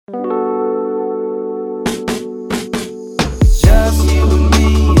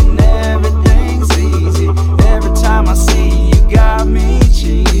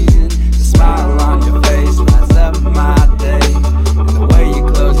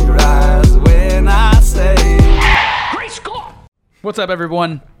What's up,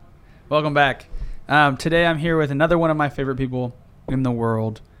 everyone? Welcome back. Today I'm here with another one of my favorite people in the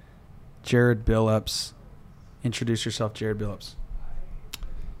world, Jared Billups. Introduce yourself, Jared Billups.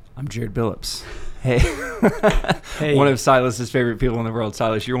 I'm Jared Billups. Hey. Hey. One of Silas's favorite people in the world.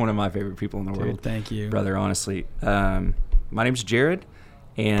 Silas, you're one of my favorite people in the world. Thank you. Brother, honestly. My name's Jared,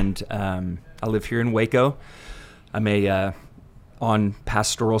 and I live here in Waco. I'm on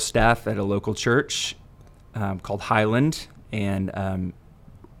pastoral staff at a local church called Highland, and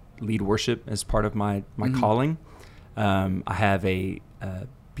lead worship as part of my calling. I have a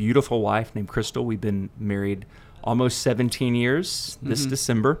beautiful wife named Crystal. We've been married almost 17 years this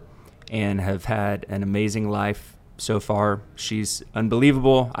December, and have had an amazing life so far. She's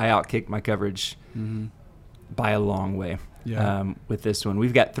unbelievable. I outkicked my coverage by a long way with this one.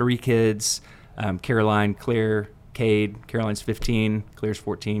 We've got 3 kids, Caroline, Claire, Cade. Caroline's 15, Claire's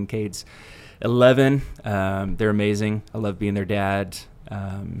 14, Cade's 11. They're amazing. I love being their dad.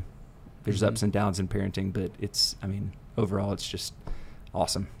 There's ups and downs in parenting, but overall it's just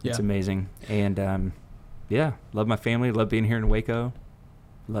awesome. It's amazing. And love my family, love being here in Waco.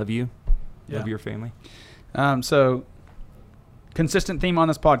 Love you. Love your family. So consistent theme on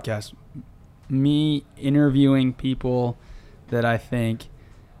this podcast, me interviewing people that I think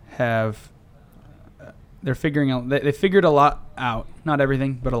have they're figuring out, they figured a lot out, not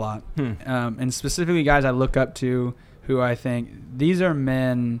everything, but a lot. And specifically guys I look up to who I think these are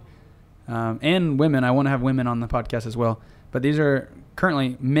men and women. I want to have women on the podcast as well, but these are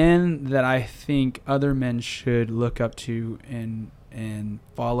currently men that I think other men should look up to and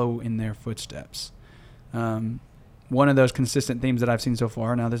follow in their footsteps. One of those consistent themes that I've seen so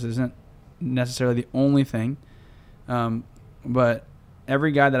far, now this isn't necessarily the only thing, but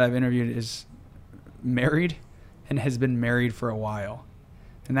every guy that I've interviewed is married and has been married for a while.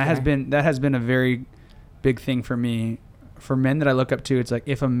 And that has been a very big thing for me. For men that I look up to, it's like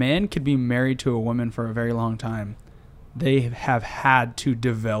if a man could be married to a woman for a very long time, they have had to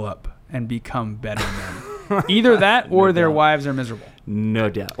develop and become better men. Either that or their wives are miserable. No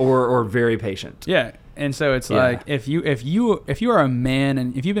doubt. Or very patient. Yeah. And so it's like if you are a man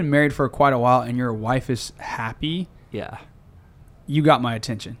and if you've been married for quite a while and your wife is happy, you got my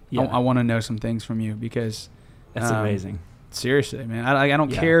attention. I want to know some things from you because that's amazing. Seriously, man. I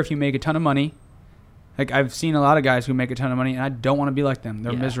don't care if you make a ton of money. Like I've seen a lot of guys who make a ton of money and I don't want to be like them.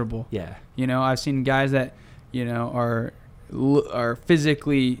 They're miserable. Yeah. You know, I've seen guys that, are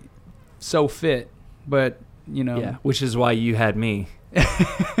physically so fit, but which is why you had me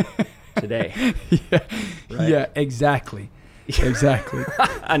today. Yeah, exactly. Exactly.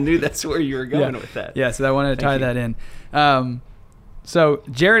 I knew that's where you were going with that. Yeah, so I wanted to tie that in. So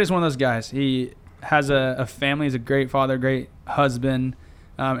Jared is one of those guys. He has a family. He's a great father, great husband.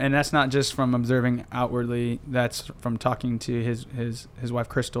 And that's not just from observing outwardly. That's from talking to his wife,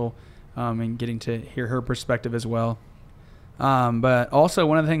 Crystal, and getting to hear her perspective as well. But also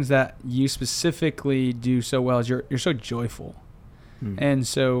one of the things that you specifically do so well is you're so joyful. And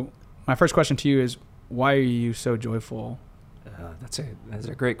so my first question to you is, why are you so joyful? That's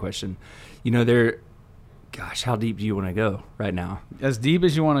a great question. Gosh, how deep do you want to go right now? As deep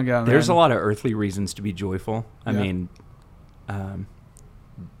as you want to go, man. There's a lot of earthly reasons to be joyful. I mean,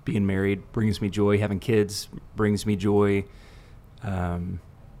 being married brings me joy. Having kids brings me joy.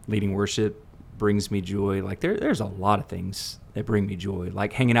 Leading worship brings me joy. Like there's a lot of things that bring me joy.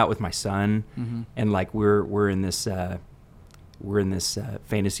 Like hanging out with my son, and like we're in this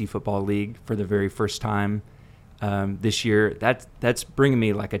fantasy football league for the very first time this year. That's bringing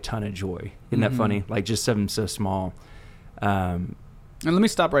me like a ton of joy. Isn't that funny? Like just something so small. And let me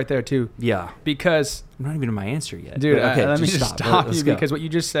stop right there too. Yeah. Because I'm not even in my answer yet. Dude, okay, let me just stop you because what you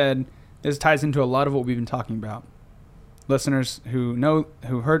just said ties into a lot of what we've been talking about. Listeners who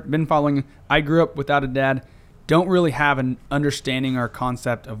been following, I grew up without a dad, don't really have an understanding or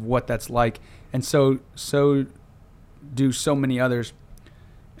concept of what that's like. And so do so many others.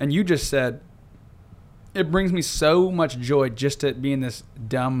 And you just said, it brings me so much joy just to be in this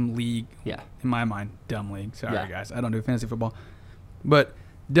dumb league. Yeah. In my mind, dumb league. Sorry, guys. I don't do fantasy football. But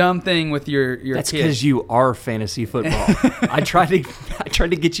dumb thing with your That's kid. Because you are fantasy football. I tried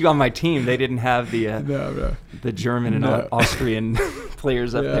to get you on my team. They didn't have the German and Austrian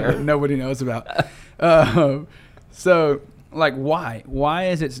players up there. Nobody knows about. So, like, why? Why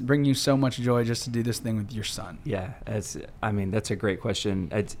does it bring you so much joy just to do this thing with your son? Yeah, that's a great question.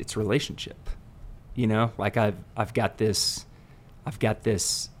 It's relationship. Like I've got this.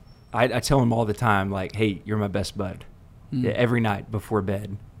 I tell him all the time, like, hey, you're my best bud. Every night before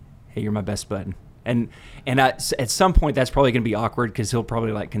bed, hey, you're my best bud. And at some point that's probably going to be awkward because he'll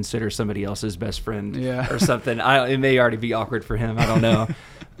probably like consider somebody else's best friend or something. It may already be awkward for him. I don't know.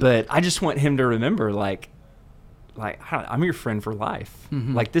 But I just want him to remember like I'm your friend for life.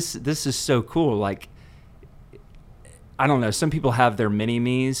 Mm-hmm. Like this is so cool. Like, I don't know. Some people have their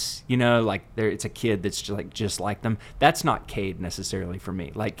mini-me's, you know, like it's a kid that's just like them. That's not Cade necessarily for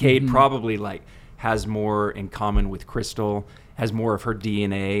me. Like Cade probably like has more in common with Crystal, has more of her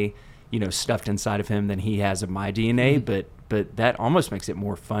DNA, you know, stuffed inside of him than he has of my DNA. But that almost makes it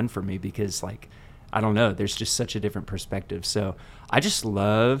more fun for me because like, I don't know, there's just such a different perspective. So I just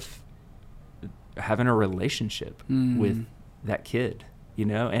love having a relationship with that kid, you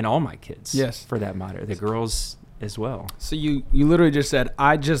know, and all my kids, for that matter, the girls as well. So you literally just said,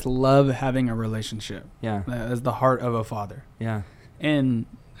 I just love having a relationship. Yeah. As the heart of a father. Yeah. And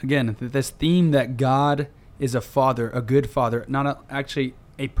again, this theme that God is a father, a good father, not actually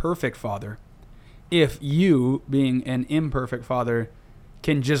a perfect father. If you, being an imperfect father,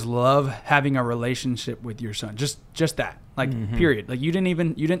 can just love having a relationship with your son, just that, like, period. Like you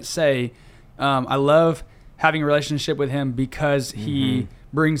didn't say, I love having a relationship with him because he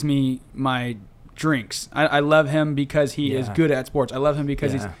brings me my drinks. I love him because he is good at sports. I love him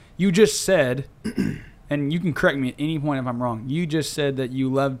because you just said, and you can correct me at any point if I'm wrong, you just said that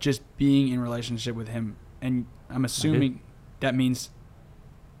you love just being in relationship with him. And I'm assuming that means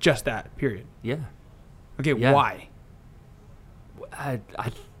just that, period. Yeah. Okay, why? I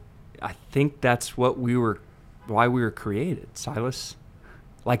think that's why we were created, Silas.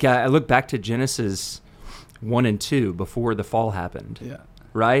 Like I look back to Genesis 1 and 2 before the fall happened. Yeah.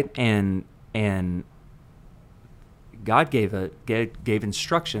 Right? And God gave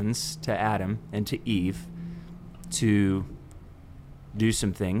instructions to Adam and to Eve to do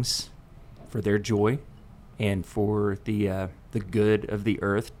some things for their joy and for the good of the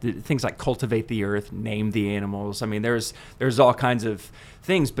earth. Things like cultivate the earth, name the animals. I mean, there's all kinds of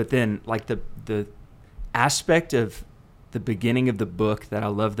things, but then like the aspect of the beginning of the book that I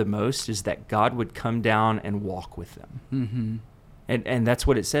love the most is that God would come down and walk with them. Mm-hmm. And that's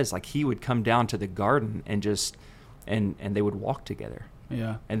what it says. Like he would come down to the garden and just, and they would walk together.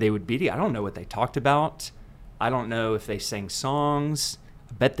 Yeah. And they would be, I don't know what they talked about. I don't know if they sang songs.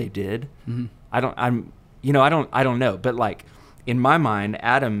 I bet they did. Mm-hmm. I don't know. But like in my mind,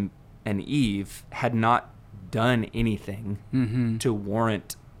 Adam and Eve had not done anything to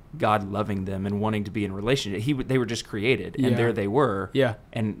warrant God loving them and wanting to be in a relationship. They were just created, and there they were. Yeah.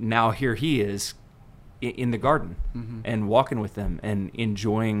 And now here he is in the garden and walking with them and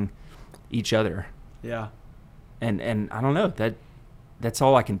enjoying each other. Yeah. And I don't know, that's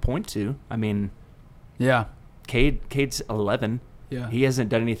all I can point to. I mean, yeah. Cade's 11. Yeah. He hasn't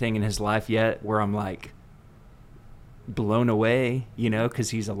done anything in his life yet where I'm like blown away, you know,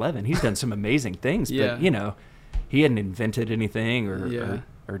 because he's 11. He's done some amazing things, but you know, he hadn't invented anything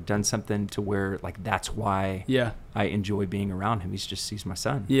or done something to where like that's why I enjoy being around him. He's my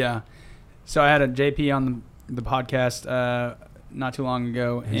son. Yeah. So I had a JP on the podcast not too long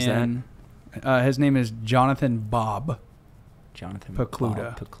ago. Who's and that? His name is Jonathan Bob. Jonathan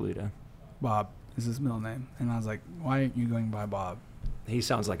Pokluda. Bob is his middle name. And I was like, why aren't you going by Bob? He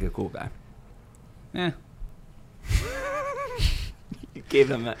sounds like a cool guy. You gave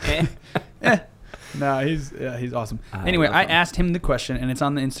him a No, he's awesome. Anyway, I asked him the question, and it's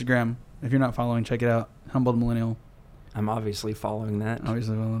on the Instagram. If you're not following, check it out. Humbled Millennial. I'm obviously following that.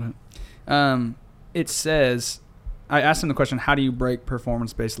 Obviously following it. It says, I asked him the question, how do you break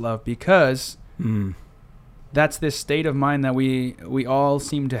performance-based love? Because that's this state of mind that we all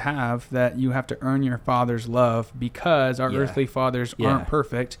seem to have, that you have to earn your father's love because our earthly fathers aren't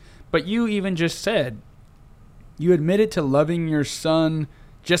perfect. But you even just said, you admitted to loving your son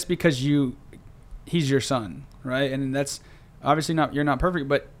just because he's your son, right? And that's obviously you're not perfect,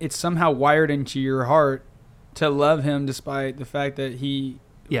 but it's somehow wired into your heart to love him despite the fact that he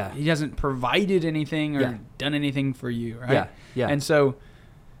hasn't provided anything or done anything for you, right? Yeah. And so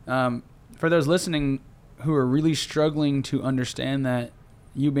for those listening who are really struggling to understand that,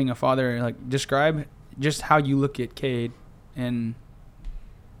 you being a father, like describe just how you look at Cade and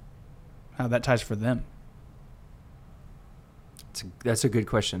how that ties for them. That's a good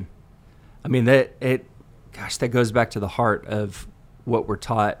question. I mean, that goes back to the heart of what we're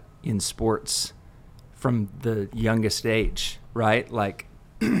taught in sports from the youngest age, right? Like,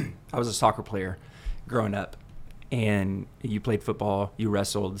 I was a soccer player growing up, and you played football, you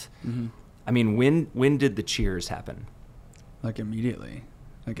wrestled. Mm-hmm. I mean, when did the cheers happen? Like immediately.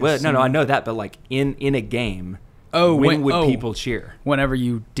 No, I know that, but like in a game, when would people cheer? Whenever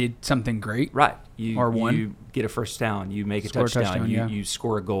you did something great. Right. You get a first down. You make a touchdown. You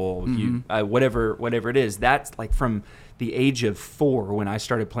score a goal. Mm-hmm. You whatever it is. That's like from the age of 4 when I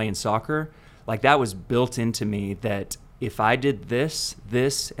started playing soccer. Like that was built into me that if I did this,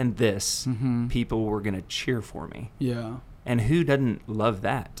 and this, mm-hmm. people were gonna cheer for me. Yeah. And who doesn't love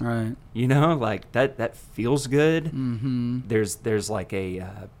that? Right. You know, like that feels good. Mm-hmm. There's like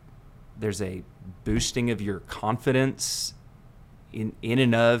there's a boosting of your confidence in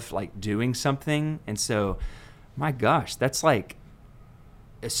and of like doing something. And so, my gosh, that's like,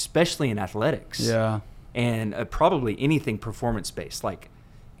 especially in athletics. Yeah. And probably anything performance based, like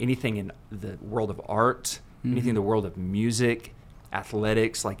anything in the world of art, mm-hmm. anything in the world of music,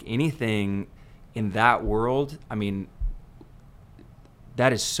 athletics, like anything in that world. I mean,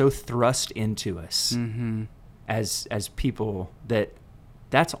 that is so thrust into us mm-hmm. as people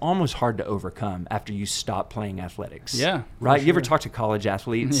that's almost hard to overcome after you stop playing athletics. Yeah. Right? Sure. You ever talk to college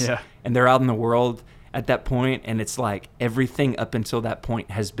athletes? Yeah. And they're out in the world at that point, and it's like everything up until that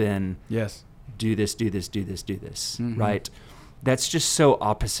point has been yes. Do this, mm-hmm. right? That's just so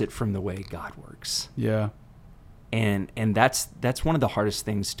opposite from the way God works. Yeah. And that's one of the hardest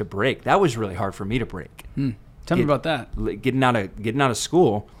things to break. That was really hard for me to break. Tell me about that. Getting out of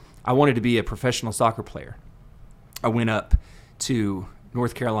school, I wanted to be a professional soccer player. I went up to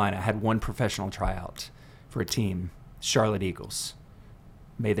North Carolina, had one professional tryout for a team, Charlotte Eagles.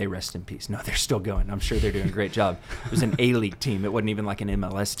 May they rest in peace. No, they're still going. I'm sure they're doing a great job. It was an A-League team. It wasn't even like an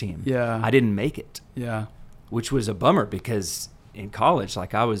MLS team. Yeah. I didn't make it. Yeah. Which was a bummer because in college,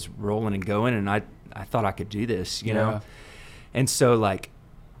 like I was rolling and going, and I thought I could do this, you know? And so like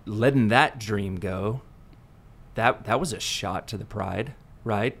letting that dream go, that was a shot to the pride,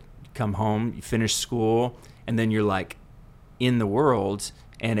 right? Come home, you finish school, and then you're like in the world,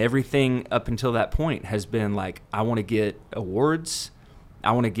 and everything up until that point has been like, I want to get awards,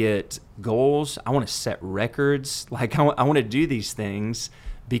 I want to get goals, I want to set records, like I want to do these things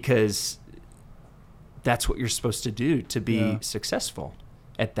because that's what you're supposed to do to be successful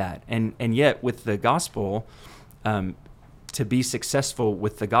at that. And yet with the gospel, to be successful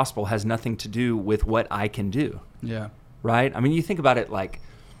with the gospel has nothing to do with what I can do. Yeah. Right? I mean, you think about it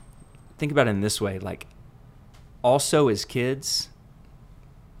in this way, like also as kids,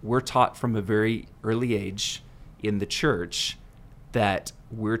 we're taught from a very early age in the church that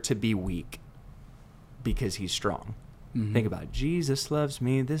we're to be weak because he's strong. Mm-hmm. Think about it. Jesus loves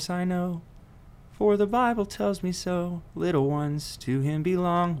me, this I know, for the Bible tells me so. Little ones to him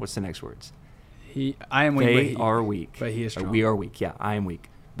belong. What's the next words? I am weak. They are weak. But he is strong. We are weak. Yeah, I am weak,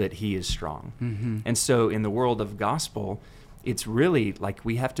 but he is strong. Mm-hmm. And so in the world of gospel, it's really like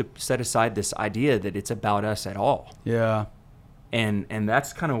we have to set aside this idea that it's about us at all. Yeah. And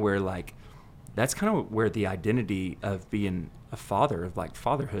that's kind of where the identity of being a father, of like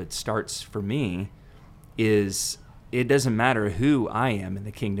fatherhood starts for me, is it doesn't matter who I am in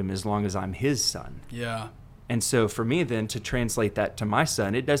the kingdom as long as I'm his son. Yeah. And so for me then to translate that to my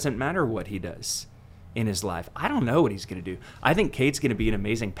son, it doesn't matter what he does in his life. I don't know what he's going to do. I think Cade's going to be an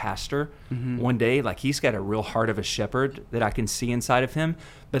amazing pastor one day. Like he's got a real heart of a shepherd that I can see inside of him,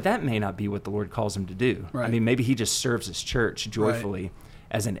 but that may not be what the Lord calls him to do. Right. I mean, maybe he just serves his church joyfully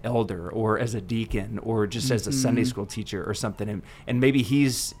as an elder or as a deacon or just as a Sunday school teacher or something. And maybe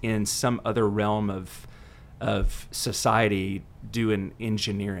he's in some other realm of society doing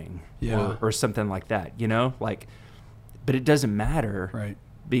engineering or something like that, you know, like, but it doesn't matter. Right.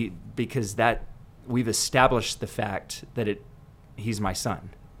 Because that we've established the fact that he's my son.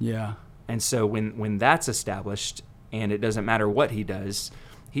 Yeah. And so when that's established and it doesn't matter what he does,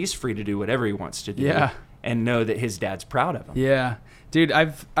 he's free to do whatever he wants to do and know that his dad's proud of him. Yeah. Dude,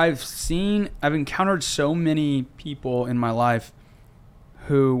 I've encountered so many people in my life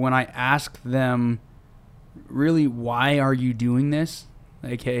who, when I ask them, really, why are you doing this?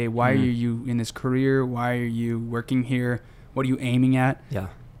 Like, hey, why are you in this career? Why are you working here? What are you aiming at? Yeah.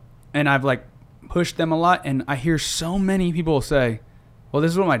 And I've like pushed them a lot, and I hear so many people say, well,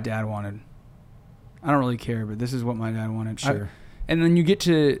 this is what my dad wanted. I don't really care, but this is what my dad wanted. Sure. And then I get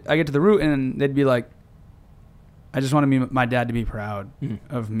to the root, and they'd be like, I just want my dad to be proud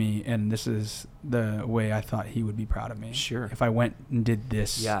of me, and this is the way I thought he would be proud of me. Sure. If I went and did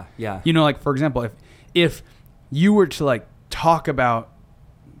this. Yeah, yeah. You know, like, for example, if you were to, like, talk about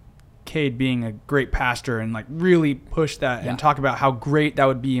Cade being a great pastor and, like, really push that and talk about how great that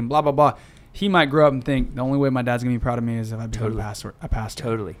would be and blah, blah, blah, he might grow up and think, the only way my dad's going to be proud of me is if I become a pastor.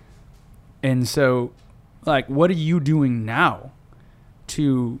 Totally. And so, like, what are you doing now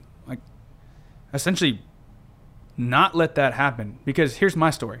to, like, essentially not let that happen? Because here's my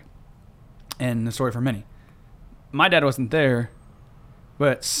story, and the story for many. My dad wasn't there,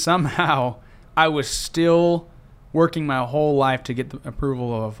 but somehow I was still working my whole life to get the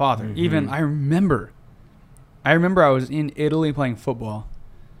approval of a father. Mm-hmm. Even I remember I was in Italy playing football,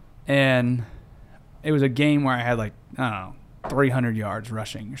 and it was a game where I had like, I don't know, 300 yards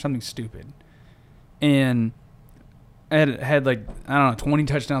rushing or something stupid. And I had like, I don't know, 20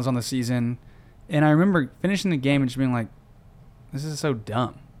 touchdowns on the season. And I remember finishing the game and just being like, this is so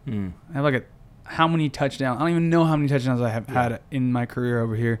dumb. I have like how many touchdowns? I don't even know how many touchdowns I have had in my career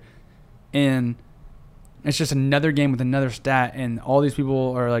over here. And it's just another game with another stat, and all these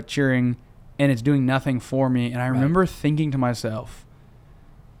people are like cheering, and it's doing nothing for me. And I remember thinking to myself,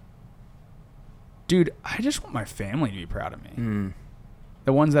 dude, I just want my family to be proud of me.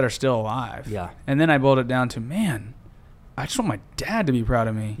 The ones that are still alive. Yeah. And then I boiled it down to, man, I just want my dad to be proud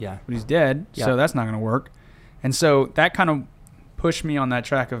of me. Yeah. But he's dead, so that's not going to work. And so that kind of pushed me on that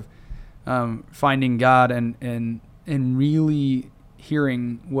track of finding God and really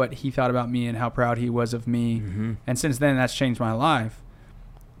hearing what he thought about me and how proud he was of me. And since then, that's changed my life.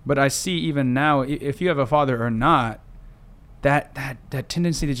 But I see even now, if you have a father or not, that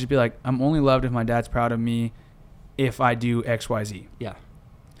tendency to just be like, I'm only loved if my dad's proud of me if I do X, Y, Z. Yeah.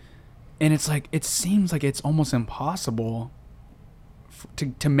 And it's like, it seems like it's almost impossible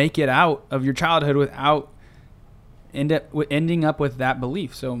to make it out of your childhood without ending up with that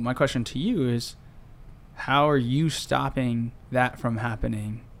belief. So my question to you is, how are you stopping that from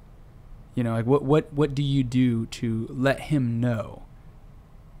happening? You know, like what do you do to let him know,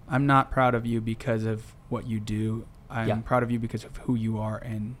 I'm not proud of you because of what you do. I'm proud of you because of who you are,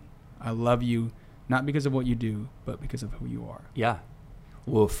 and I love you not because of what you do, but because of who you are. Yeah.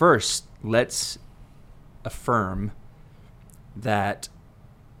 Well, first, let's affirm that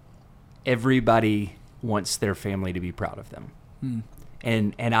everybody wants their family to be proud of them.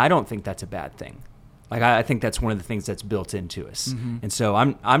 And I don't think that's a bad thing. Like, I think that's one of the things that's built into us. And so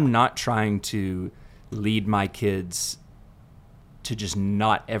I'm not trying to lead my kids to just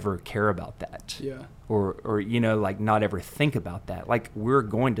not ever care about that. Yeah. Or you know, like, not ever think about that. Like, we're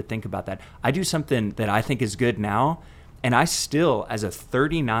going to think about that. I do something that I think is good now, and I still, as a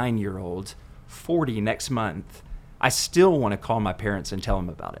 39-year-old, 40 next month, I still want to call my parents and tell them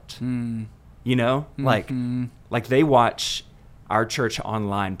about it. You know, like they watch our church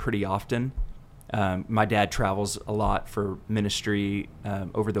online pretty often. My dad travels a lot for ministry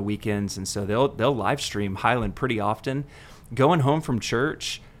over the weekends, and so they'll live stream Highland pretty often. Going home from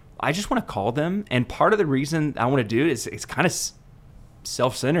church, I just want to call them, and part of the reason I want to do it is it's kind of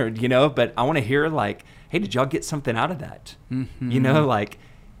self-centered, you know, but I want to hear, like, hey, did y'all get something out of that? You know, like,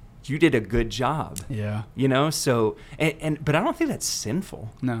 you did a good job. Yeah. You know, so but I don't think that's sinful.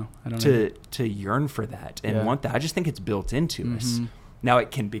 No, I don't to yearn for that and want that. I just think it's built into us. Now,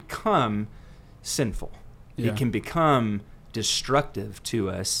 it can become sinful. It can become destructive to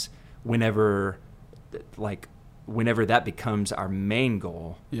us whenever that becomes our main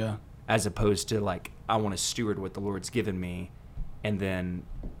goal. Yeah. As opposed to, like, I want to steward what the Lord's given me, and then,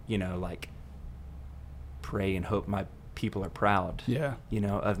 you know, like, pray and hope my people are proud, you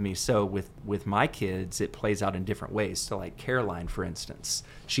know, of me. So with my kids, it plays out in different ways. So, like, Caroline, for instance,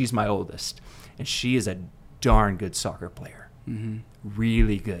 she's my oldest, and she is a darn good soccer player.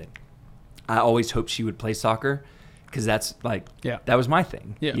 Really good. I always hoped she would play soccer, because that's, like, that was my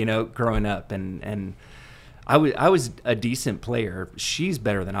thing, you know, growing up. And I was a decent player. She's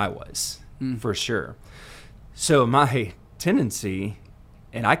better than I was, for sure. So my tendency,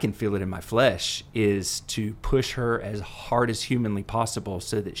 and I can feel it in my flesh, is to push her as hard as humanly possible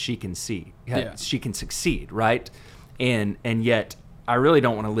so that she can she can succeed, right? And yet I really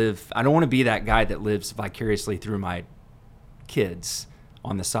don't want to live. I don't want to be that guy that lives vicariously through my kids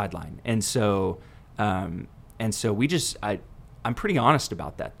on the sideline. And so we just, I'm pretty honest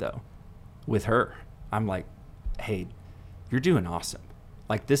about that, though, with her. I'm like, hey, you're doing awesome.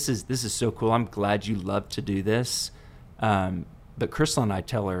 Like, this is so cool. I'm glad you love to do this. But Crystal and I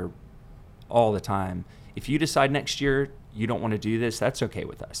tell her all the time, if you decide next year you don't want to do this, that's okay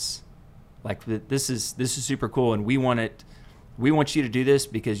with us. Like, this is super cool, and we want you to do this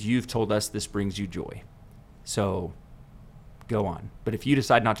because you've told us this brings you joy. So go on. But if you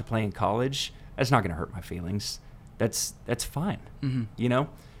decide not to play in college, that's not going to hurt my feelings. That's fine. You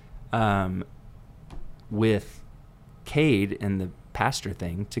know? With Cade and the pastor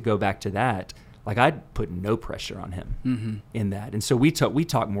thing, to go back to that, like, I'd put no pressure on him in that. And so we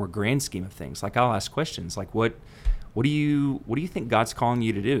talk more grand scheme of things. Like, I'll ask questions like, what do you think God's calling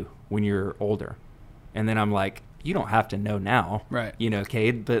you to do when you're older? And then I'm like, you don't have to know now, right? You know,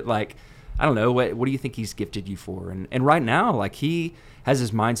 Cade, but, like, I don't know, what do you think he's gifted you for? And right now, like, he has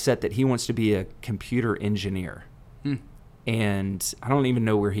his mindset that he wants to be a computer engineer. And I don't even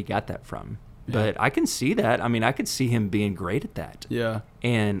know where he got that from. But I can see that. I mean, I could see him being great at that. Yeah.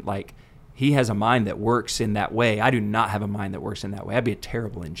 And like, he has a mind that works in that way. I do not have a mind that works in that way. I'd be a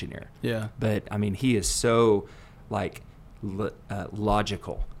terrible engineer. Yeah. But I mean, he is so like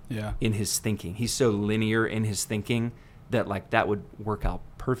logical in his thinking. He's so linear in his thinking that like that would work out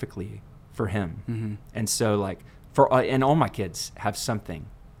perfectly for him. Mm-hmm. And so like and all my kids have something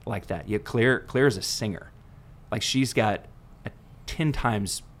like that. Yeah, Claire is a singer. Like, she's got a 10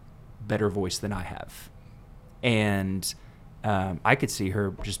 times better voice than I have. And I could see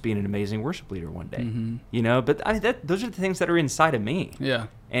her just being an amazing worship leader one day, you know, but those are the things that are inside of me. Yeah.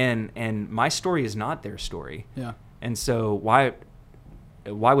 And my story is not their story. Yeah. And so why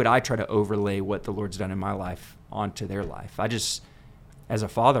would I try to overlay what the Lord's done in my life onto their life? I just, as a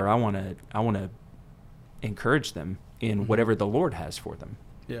father, I want to encourage them in whatever the Lord has for them.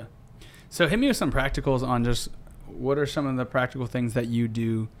 Yeah. So hit me with some practicals on just what are some of the practical things that you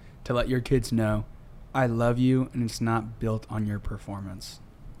do to let your kids know, I love you, and it's not built on your performance.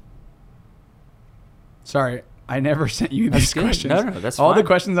 Sorry, I never sent you these questions. No, that's all fine. the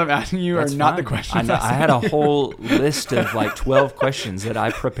questions I'm asking you are not the questions. I had a whole list of like 12 questions that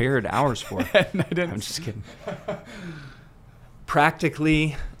I prepared hours for. I'm just kidding.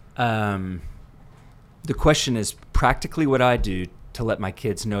 Practically, the question is practically what I do to let my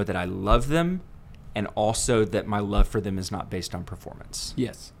kids know that I love them, and also that my love for them is not based on performance.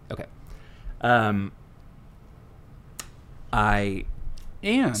 Yes. Okay. Why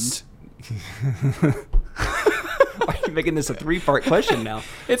are you making this a 3-part question now?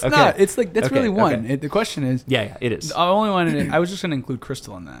 It's not. It's like, that's really one. Okay. The question is. Yeah, it is. The only one, I was just going to include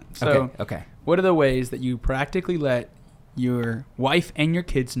Crystal in that. So, okay. What are the ways that you practically let your wife and your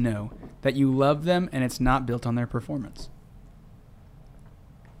kids know that you love them and it's not built on their performance?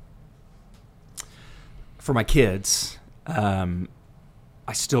 For my kids, I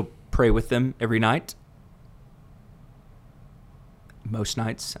still pray with them every night. Most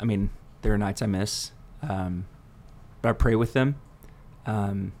nights. I mean, there are nights I miss. But I pray with them.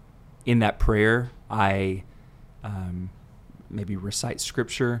 In that prayer, I maybe recite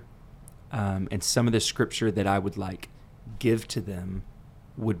scripture. And some of the scripture that I would like give to them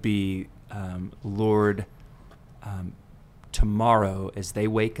would be, Lord, tomorrow as they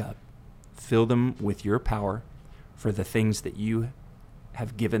wake up, fill them with your power for the things that you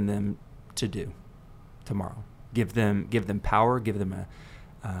have given them to do tomorrow. Give them power, give them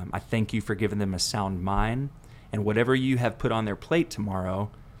I thank you for giving them a sound mind, and whatever you have put on their plate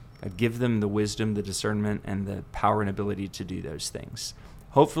tomorrow, give them the wisdom, the discernment, and the power and ability to do those things.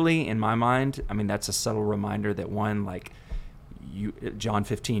 Hopefully, in my mind, I mean, that's a subtle reminder that one, like John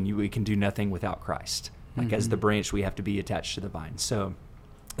 15, we can do nothing without Christ. Like as the branch, we have to be attached to the vine. So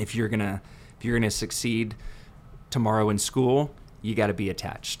if you're gonna succeed tomorrow in school, you got to be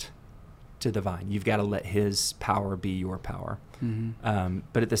attached to the vine. You've got to let his power be your power.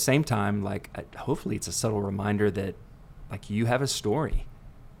 But at the same time, like, hopefully it's a subtle reminder that like you have a story,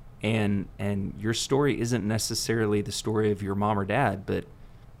 and your story isn't necessarily the story of your mom or dad, but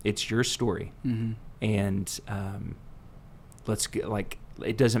it's your story. And let's get, like,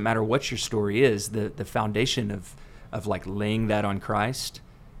 it doesn't matter what your story is, the foundation of like laying that on Christ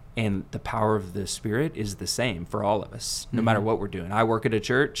and the power of the Spirit is the same for all of us, no matter what we're doing. I work at a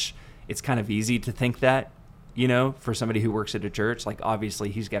church. It's kind of easy to think that, you know, for somebody who works at a church, like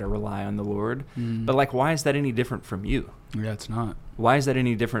obviously he's got to rely on the Lord. But like, why is that any different from you? Yeah, it's not. Why is that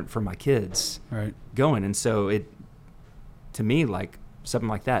any different from my kids going? And so to me, like something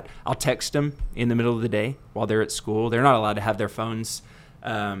like that, I'll text them in the middle of the day while they're at school. They're not allowed to have their phones.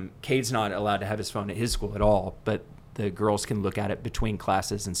 Cade's not allowed to have his phone at his school at all, but the girls can look at it between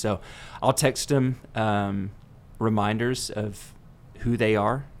classes. And so I'll text them reminders of who they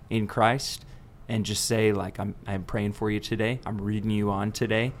are in Christ, and just say, like, I'm praying for you today. I'm reading you on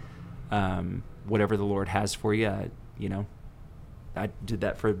today. Whatever the Lord has for you, you know, I did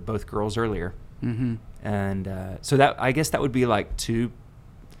that for both girls earlier. And so that, I guess that would be like 2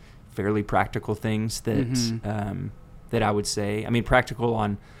 fairly practical things that that I would say. I mean, practical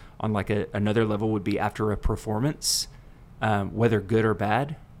on like another level would be after a performance, whether good or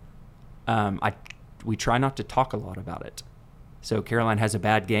bad. We try not to talk a lot about it. So Caroline has a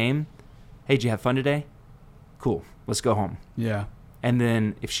bad game. Hey, did you have fun today? Cool. Let's go home. Yeah. And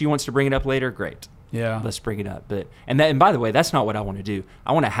then if she wants to bring it up later, great. Yeah. Let's bring it up. And by the way, that's not what I want to do.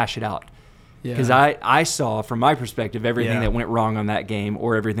 I want to hash it out. Yeah. Because I saw from my perspective everything that went wrong on that game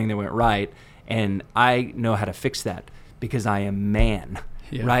or everything that went right, and I know how to fix that because I am man.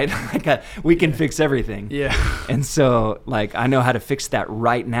 Yeah. Right? Like we can fix everything. Yeah. And so like I know how to fix that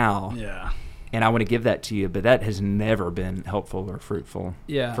right now. Yeah. And I want to give that to you, but that has never been helpful or fruitful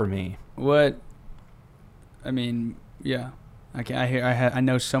for me. I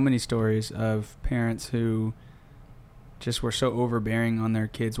know so many stories of parents who just were so overbearing on their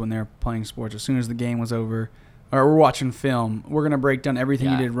kids when they were playing sports. As soon as the game was over, or we're watching film, we're going to break down everything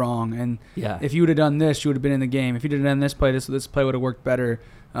you did wrong. And if you would have done this, you would have been in the game. If you would have done this play, this play would have worked better.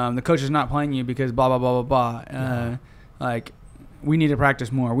 The coach is not playing you because blah, blah, blah, blah, blah. Like, we need to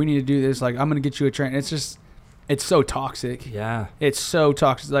practice more. We need to do this. Like, I'm going to get you a train. It's just, it's so toxic. Yeah. It's so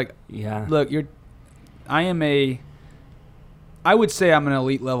toxic. Like, look, I would say I'm an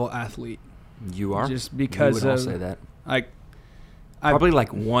elite level athlete. You are? Just because you would all say that. Like, probably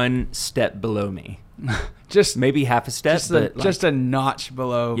like one step below me. Just maybe half a step, just a notch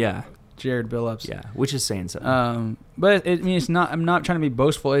below Jared Billups. Yeah, which is saying something. But it's not. I'm not trying to be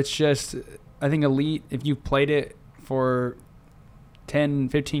boastful. It's just, I think elite, if you've played it for 10,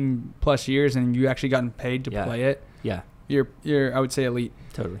 15 plus years and you actually gotten paid to play it, you're I would say elite.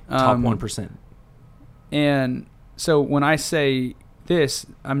 Totally. Top 1%. And so when I say this,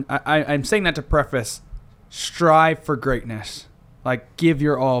 I'm saying that to preface, strive for greatness. Like, give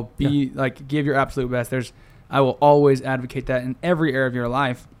your all. Give your absolute best. I will always advocate that in every area of your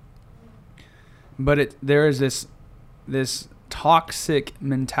life. But there is this toxic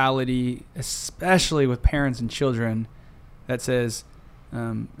mentality, especially with parents and children, that says,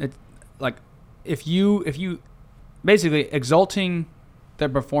 if you basically exalting their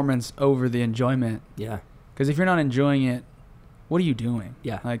performance over the enjoyment. Yeah. Because if you're not enjoying it, what are you doing?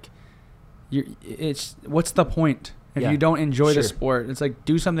 Yeah. Like, what's the point? If you don't enjoy the sport, it's like,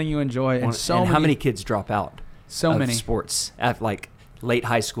 do something you enjoy. And how many kids drop out of sports at like late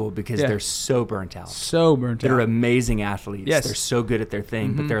high school because they're so burnt out. They're amazing athletes. Yes. They're so good at their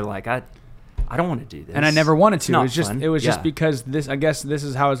thing, but they're like, I don't want to do this. And I never wanted to. It was just because I guess this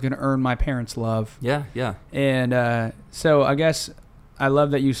is how I was going to earn my parents' love. Yeah, yeah. And so I guess I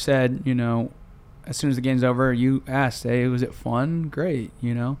love that you said, as soon as the game's over, you asked, hey, was it fun? Great,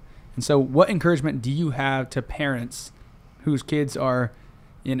 And so what encouragement do you have to parents whose kids are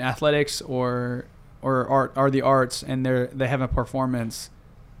in athletics or are the arts and they have a performance?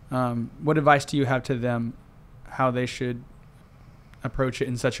 What advice do you have to them how they should approach it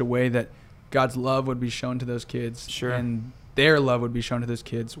in such a way that God's love would be shown to those kids and their love would be shown to those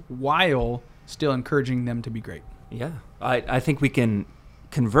kids while still encouraging them to be great? Yeah. I think we can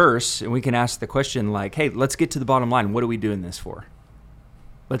converse and we can ask the question like, hey, let's get to the bottom line. What are we doing this for?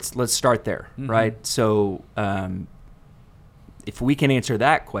 Let's start there, right? So if we can answer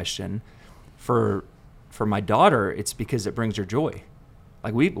that question, for my daughter, it's because it brings her joy.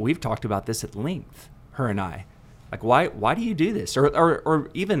 Like we've talked about this at length, her and I. Like why do you do this? Or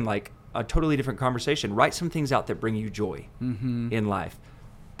even like a totally different conversation. Write some things out that bring you joy in life.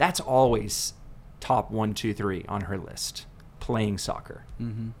 That's always top 1, 2, 3 on her list. Playing soccer.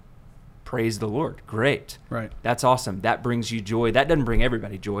 Praise the Lord. Great. Right. That's awesome. That brings you joy. That doesn't bring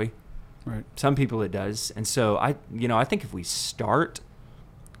everybody joy. Right. Some people it does. And so I think if we start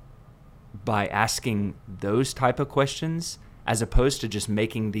by asking those type of questions as opposed to just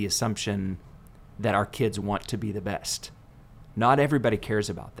making the assumption that our kids want to be the best. Not everybody cares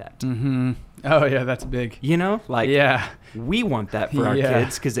about that. Oh yeah, that's big. We want that for our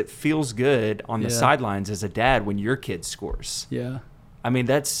kids because it feels good on the sidelines as a dad when your kid scores. Yeah. I mean,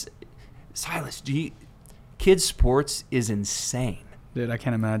 that's Silas. Kids sports is insane. Dude, I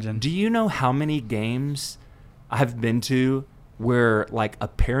can't imagine. Do you know how many games I've been to where like a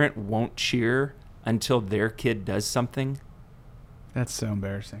parent won't cheer until their kid does something? That's so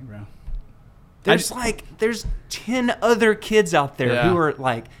embarrassing, bro. There's 10 other kids out there who are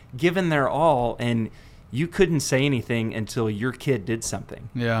like giving their all and you couldn't say anything until your kid did something.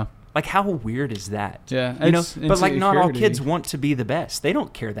 Yeah. Like how weird is that? Yeah. But like not all kids want to be the best. They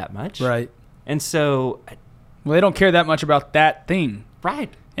don't care that much. Right. And so they don't care that much about that thing.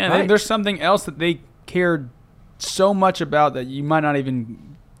 Right. Yeah. Right. There's something else that they care so much about that you might not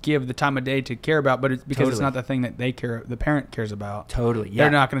even give the time of day to care about, but it's because it's not the thing that the parent cares about. Totally. Yeah.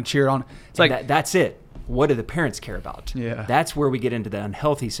 They're not going to cheer on. It's like that's it. What do the parents care about? Yeah. That's where we get into the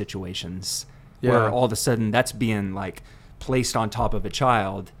unhealthy situations where all of a sudden that's being like placed on top of a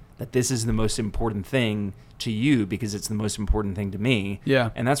child, that this is the most important thing to you because it's the most important thing to me. Yeah.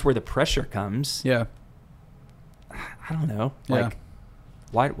 And that's where the pressure comes. Yeah. I don't know. Like,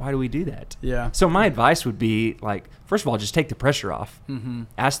 why do we do that? Yeah. So my advice would be like, first of all, just take the pressure off.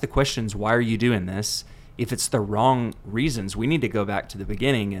 Ask the questions, why are you doing this? If it's the wrong reasons, we need to go back to the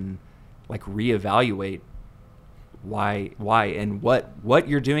beginning and like reevaluate why and what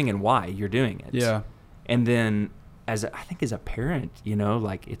you're doing and why you're doing it. Yeah. And then I think as a parent,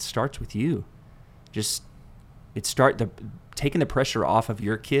 like it starts with you. taking the pressure off of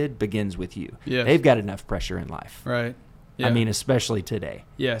your kid begins with you. Yes. They've got enough pressure in life. Right. Yeah. I mean, especially today.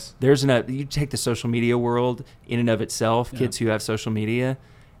 Yes. You take the social media world in and of itself, Yeah. kids who have social media,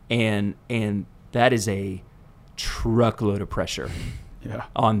 and that is a truckload of pressure Yeah.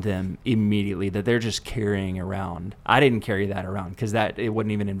 on them immediately that they're just carrying around. I didn't carry that around because it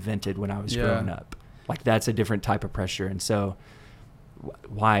wasn't even invented when I was growing up. Like, that's a different type of pressure. And so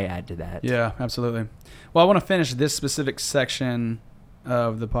why add to that? Yeah, absolutely. Well, I want to finish this specific section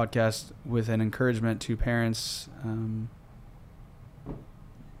of the podcast with an encouragement to parents,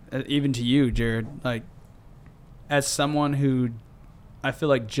 even to you, Jared. Like, as someone who I feel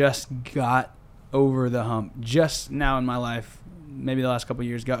like just got over the hump, just now in my life, maybe the last couple of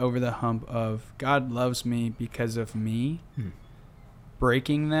years, got over the hump of God loves me because of me.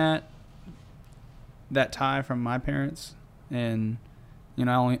 Breaking that tie from my parents, and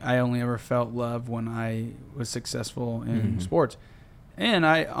I only ever felt love when I was successful in sports. And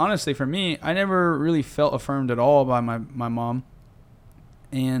I honestly, for me, I never really felt affirmed at all by my mom.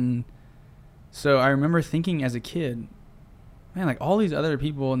 And so I remember thinking as a kid, man, like, all these other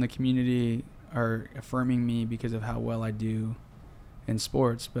people in the community are affirming me because of how well I do in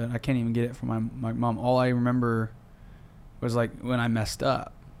sports, but I can't even get it from my mom. All I remember was like when I messed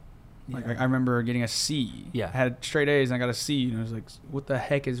up. Like, I remember getting a C. Yeah. I had straight A's and I got a C, and I was like, what the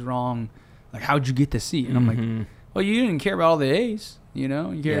heck is wrong? Like, how'd you get the C? And I'm like, well, you didn't care about all the A's, you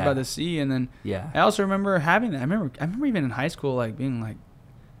cared about the C. And then I also remember having that. I remember even in high school, like, being like,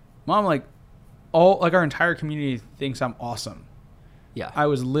 Mom, like, our entire community thinks I'm awesome. Yeah. I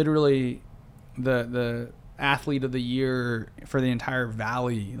was literally the athlete of the year for the entire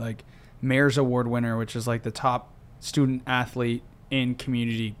valley, like Mayor's Award winner, which is like the top student athlete in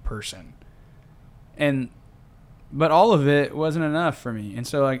community person. But all of it wasn't enough for me. And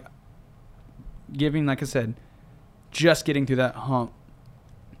so, like, like I said, just getting through that hump,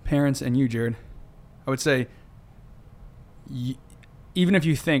 parents and you, Jared, I would say, even if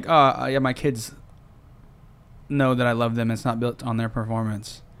you think, my kids know that I love them, it's not built on their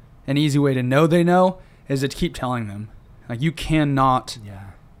performance. An easy way to know they know is to keep telling them. Like, you cannot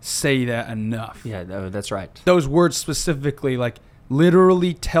say that enough. Yeah, that's right. Those words specifically, like,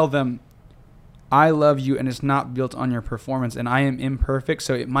 literally tell them, I love you, and it's not built on your performance, and I am imperfect,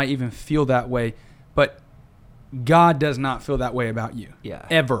 so it might even feel that way, but God does not feel that way about you. Yeah.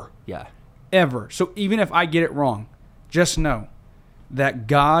 Ever. Yeah. Ever. So even if I get it wrong, just know that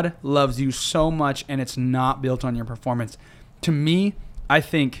God loves you so much, and it's not built on your performance. To me, I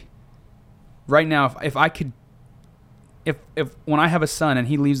think right now, if when I have a son and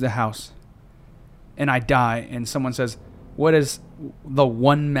he leaves the house and I die, and someone says, what is the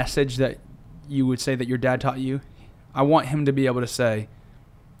one message that you would say that your dad taught you? I want him to be able to say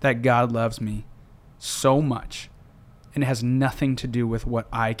that God loves me so much, and it has nothing to do with what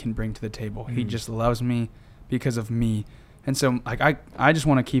I can bring to the table. He just loves me because of me. And so, like, I just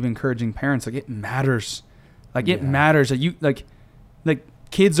want to keep encouraging parents, like, it matters. Like, it matters that you, like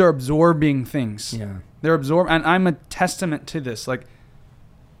kids are absorbing things. Yeah. They're absorbing, and I'm a testament to this. Like,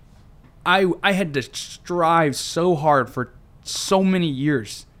 I had to strive so hard for so many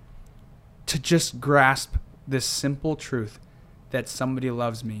years to just grasp this simple truth that somebody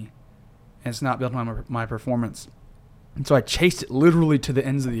loves me, and it's not built on my performance. And so I chased it literally to the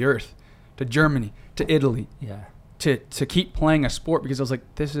ends of the earth, to Germany, to Italy. Yeah. To keep playing a sport, because I was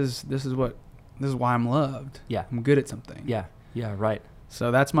like, this is why I'm loved. Yeah. I'm good at something. Yeah. Yeah. Right. So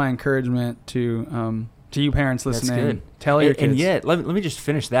that's my encouragement to you parents listening. That's good. Tell your kids. And yet, let me just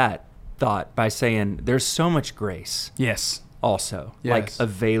finish that thought by saying there's so much grace. Yes. Also, Yes. like,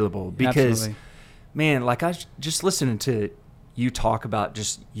 available, because, Absolutely. man, like, I just listening to you talk about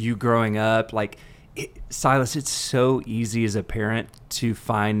just you growing up, like, Silas, it's so easy as a parent to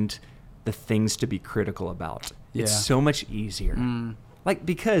find the things to be critical about. Yeah. It's so much easier. Like,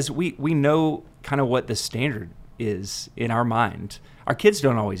 because we know kind of what the standard is in our mind. Our kids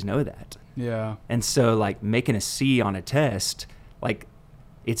don't always know that. Yeah. And so, like, making a C on a test, like,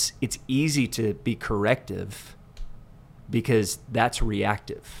 it's easy to be corrective because that's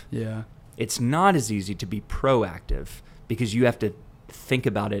reactive. Yeah. It's not as easy to be proactive because you have to think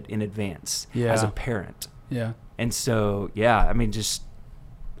about it in advance as a parent. Yeah. And so, yeah, I mean, just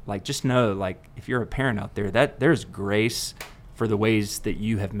know, like, if you're a parent out there, that there's grace for the ways that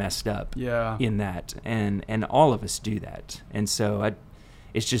you have messed up in that. And all of us do that. And so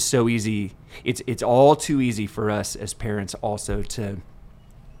it's just so easy. It's all too easy for us as parents also to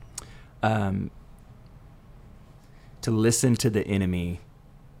listen to the enemy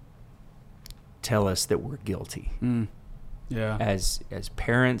tell us that we're guilty. Yeah. As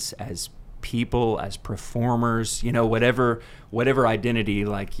parents, as people, as performers, whatever identity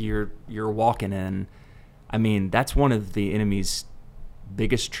like you're walking in. I mean, that's one of the enemy's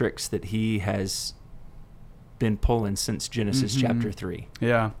biggest tricks that he has been pulling since Genesis chapter 3.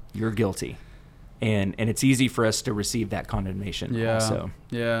 Yeah. You're guilty. And it's easy for us to receive that condemnation also.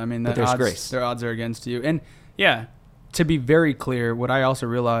 Yeah, I mean, but there's grace. Their odds are against you. And yeah, to be very clear, what I also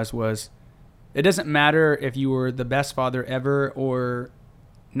realized was it doesn't matter if you were the best father ever or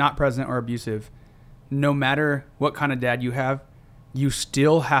not present or abusive. No matter what kind of dad you have, you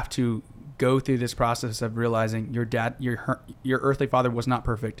still have to go through this process of realizing your dad, your earthly father was not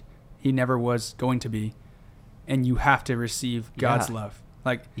perfect. He never was going to be. And you have to receive God's love.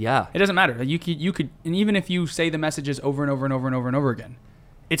 Like, it doesn't matter. You could, and even if you say the messages over and over and over and over and over again,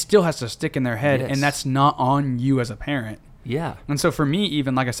 it still has to stick in their head, and that's not on you as a parent. Yeah. And so for me,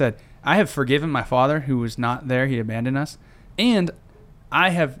 even like I said, I have forgiven my father who was not there. He abandoned us. And I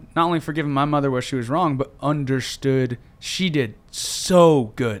have not only forgiven my mother where she was wrong, but understood she did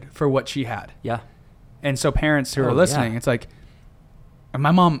so good for what she had. Yeah. And so parents who are listening, it's like,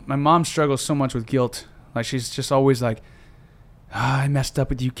 my mom struggles so much with guilt. Like, she's just always like, I messed up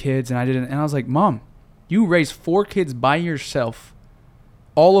with you kids and I didn't. And I was like, Mom, you raised 4 kids by yourself.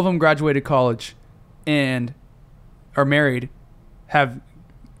 All of them graduated college and are married, have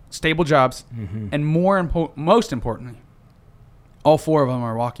stable jobs, and most importantly, all 4 of them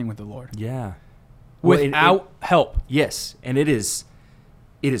are walking with the Lord. Yeah. Without help. Yes. And it is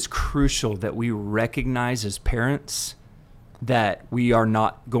crucial that we recognize as parents that we are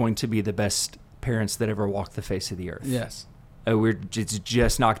not going to be the best parents that ever walked the face of the earth. Yes. It's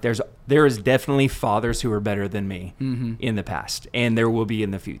just not. There is definitely fathers who are better than me in the past, and there will be in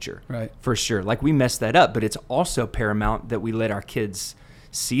the future, right? For sure. Like, we messed that up, but it's also paramount that we let our kids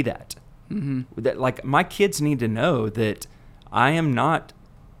see that. That, like, my kids need to know that I am not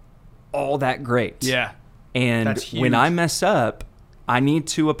all that great. Yeah, and when I mess up, I need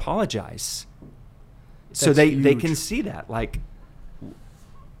to apologize, so they can see that. Like,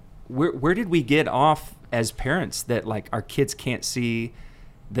 where did we get off as parents that, like, our kids can't see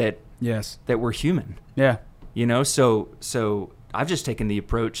that that we're human? Yeah. So I've just taken the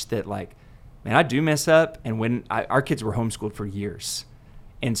approach that, like, man, I do mess up. And when our kids were homeschooled for years.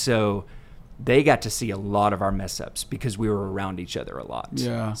 And so they got to see a lot of our mess ups because we were around each other a lot.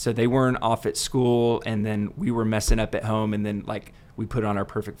 Yeah. So they weren't off at school and then we were messing up at home. And then, like, we put on our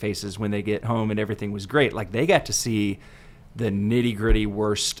perfect faces when they get home and everything was great. Like, they got to see the nitty gritty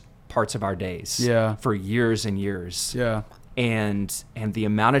worst parts of our days for years and years. Yeah. And the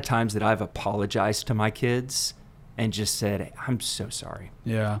amount of times that I've apologized to my kids and just said, I'm so sorry.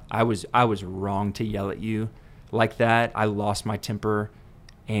 Yeah. I was wrong to yell at you like that. I lost my temper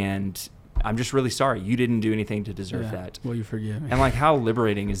and I'm just really sorry. You didn't do anything to deserve that. Will you forgive me? And, like, how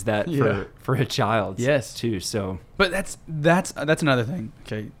liberating is that for a child? Yes. Too. So, but that's another thing.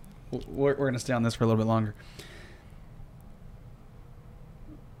 Okay. We're going to stay on this for a little bit longer.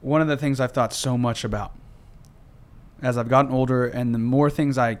 One of the things I've thought so much about as I've gotten older and the more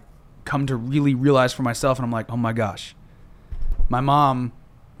things I come to really realize for myself, and I'm like, oh my gosh, my mom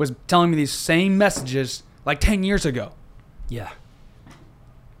was telling me these same messages like 10 years ago. Yeah.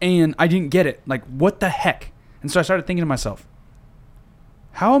 And I didn't get it. Like, what the heck? And so I started thinking to myself,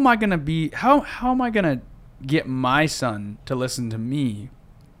 how am I going to get my son to listen to me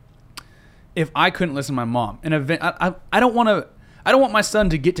if I couldn't listen to my mom? And I don't want my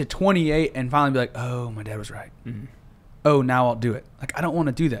son to get to 28 and finally be like, oh, my dad was right. Oh, now I'll do it. Like, I don't want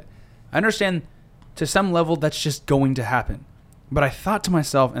to do that. I understand to some level that's just going to happen. But I thought to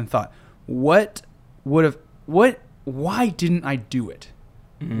myself and thought, why didn't I do it?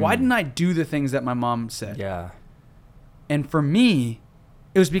 Why didn't I do the things that my mom said? Yeah. And for me,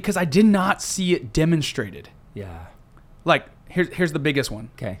 it was because I did not see it demonstrated. Yeah. Like, here's the biggest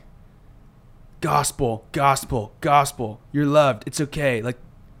one. Okay. Gospel. You're loved. It's okay. Like,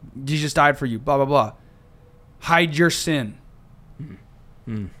 Jesus died for you. Blah, blah, blah. Hide your sin.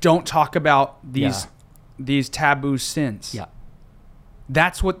 Don't talk about these taboo sins. Yeah.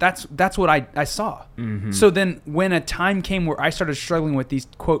 That's what I saw. So then when a time came where I started struggling with these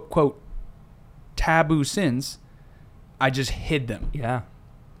quote taboo sins, I just hid them. Yeah.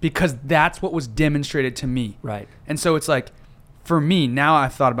 Because that's what was demonstrated to me. Right. And so it's like, for me, now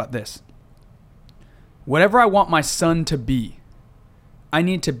I've thought about this. Whatever I want my son to be, I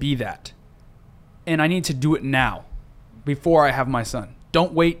need to be that. And I need to do it now before I have my son.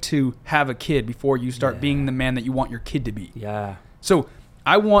 Don't wait to have a kid before you start being the man that you want your kid to be. Yeah. So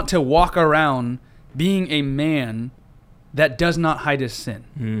I want to walk around being a man that does not hide his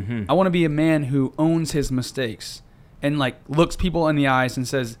sin. I want to be a man who owns his mistakes and, like, looks people in the eyes and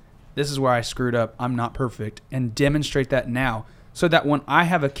says, this is where I screwed up. I'm not perfect. And demonstrate that now so that when I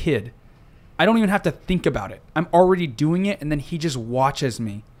have a kid, I don't even have to think about it. I'm already doing it, and then he just watches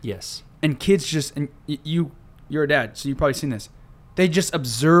me. Yes. And kids just, and you're a dad, so you've probably seen this. They just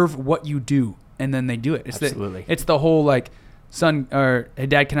observe what you do, and then they do it. Absolutely. It's the whole like, son, or hey,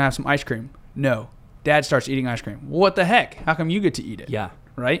 dad, can I have some ice cream? No. Dad starts eating ice cream. What the heck? How come you get to eat it? Yeah.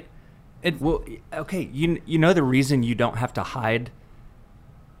 Right? Well, okay. You know the reason you don't have to hide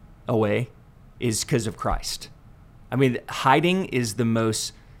away is because of Christ. I mean, hiding is the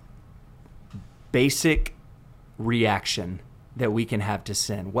most basic reaction that we can have to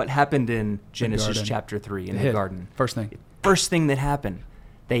sin. What happened in Genesis chapter 3 in the garden? First thing that happened.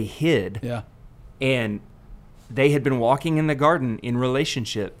 They hid. Yeah. And they had been walking in the garden in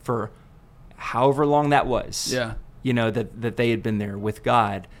relationship for however long that was. Yeah. You know, that they had been there with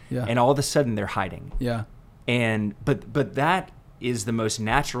God. Yeah. And all of a sudden they're hiding. Yeah. And but that is the most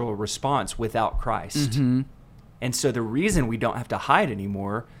natural response without Christ. Mm-hmm. And so the reason we don't have to hide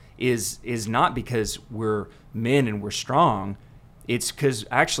anymore is not because we're men and we're strong. It's because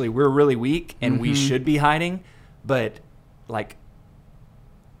actually we're really weak and we should be hiding. But like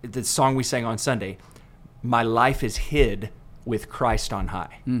the song we sang on Sunday, my life is hid with Christ on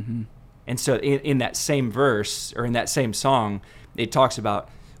high. Mm-hmm. And so in that same verse or in that same song, it talks about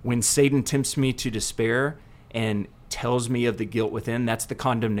when Satan tempts me to despair and tells me of the guilt within, that's the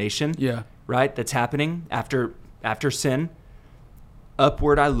condemnation. Yeah. Right? That's happening after sin.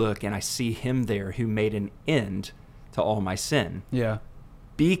 Upward I look and I see him there who made an end to all my sin. Yeah.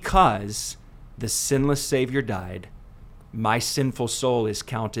 Because the sinless Savior died, my sinful soul is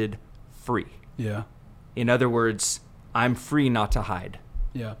counted free. Yeah. In other words, I'm free not to hide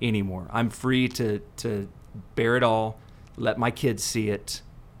anymore. I'm free to bear it all, let my kids see it.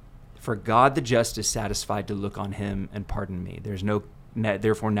 For God the just is satisfied to look on him and pardon me. There's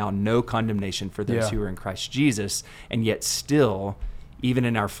therefore now no condemnation for those who are in Christ Jesus. And yet still, even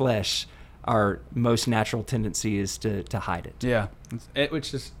in our flesh, our most natural tendency is to hide it. Yeah.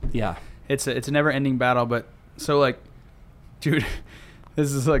 It's a never ending battle. But so like, dude,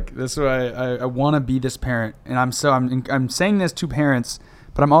 this is why I want to be this parent. And I'm saying this to parents,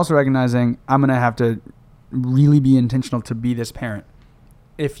 but I'm also recognizing I'm going to have to really be intentional to be this parent.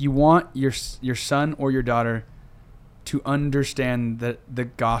 If you want your son or your daughter to understand the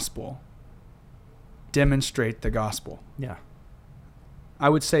gospel, demonstrate the gospel. Yeah. I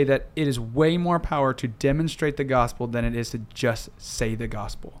would say that it is way more power to demonstrate the gospel than it is to just say the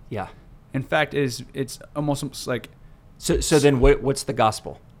gospel. Yeah. In fact, it's almost like... So then what's the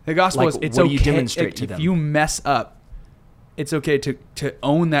gospel? The gospel is it's what okay. Do you demonstrate to them? If you mess up, it's okay to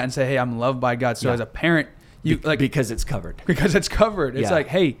own that and say, hey, I'm loved by God. So as a parent... because it's covered. Because it's covered. It's like,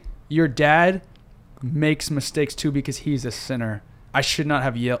 hey, your dad makes mistakes too because he's a sinner. I should not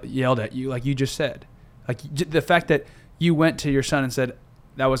have yelled at you like you just said. Like the fact that you went to your son and said,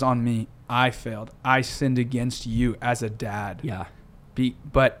 that was on me. I failed. I sinned against you as a dad. Yeah.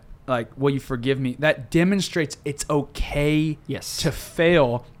 But like, will you forgive me? That demonstrates it's okay to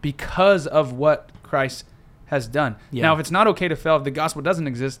fail because of what Christ has done. Yeah. Now, if it's not okay to fail, if the gospel doesn't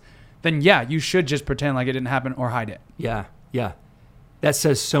exist, then you should just pretend like it didn't happen or hide it. Yeah, yeah. That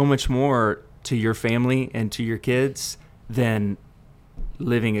says so much more to your family and to your kids than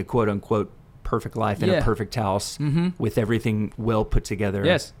living a quote-unquote perfect life in a perfect house with everything well put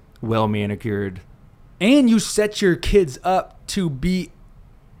together, well manicured. And you set your kids up to be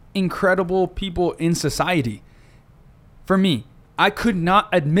incredible people in society. For me, I could not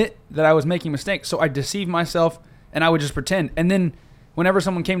admit that I was making mistakes, so I deceived myself and I would just pretend. And then whenever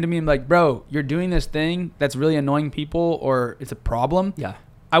someone came to me and like, bro, you're doing this thing that's really annoying people or it's a problem. Yeah.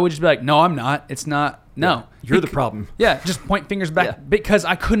 I would just be like, no, I'm not. It's not. No. Yeah. You're the problem. Yeah. Just point fingers back because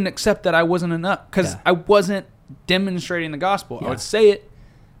I couldn't accept that I wasn't enough because I wasn't demonstrating the gospel. I would say it,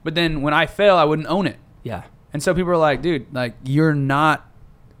 but then when I fail, I wouldn't own it. Yeah. And so people are like, dude, like you're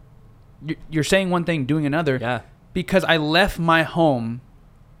saying one thing, doing another. Yeah. Because I left my home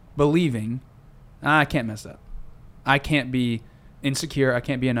believing I can't mess up. I can't be insecure. I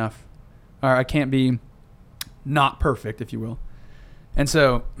can't be enough, or I can't be not perfect, if you will. And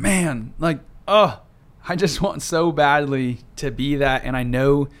so, man, like, I just want so badly to be that. And I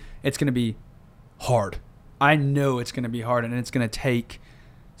know it's going to be hard. I know it's going to be hard and it's going to take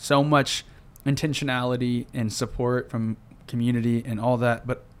so much intentionality and support from community and all that.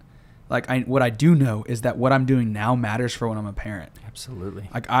 But like what I do know is that what I'm doing now matters for when I'm a parent. Absolutely.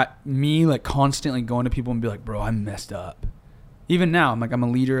 Like constantly going to people and be like, bro, I messed up. Even now, I'm a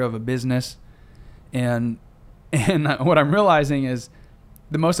leader of a business, and what I'm realizing is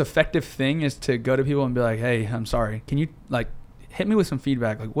the most effective thing is to go to people and be like, hey, I'm sorry. Can you hit me with some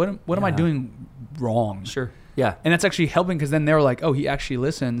feedback. Like, what am I doing wrong? Sure. Yeah. And that's actually helping, because then they're like, oh, he actually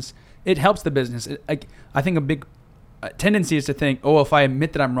listens. It helps the business. I think a big tendency is to think, oh, if I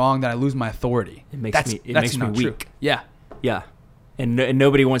admit that I'm wrong, then I lose my authority. It makes me weak. True. Yeah. Yeah. And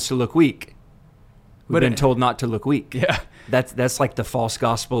nobody wants to look weak. We've been told not to look weak. Yeah. That's like the false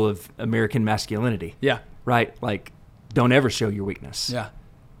gospel of American masculinity. Yeah. Right? Like, don't ever show your weakness. Yeah.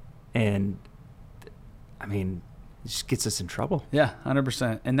 And I mean, it just gets us in trouble. Yeah,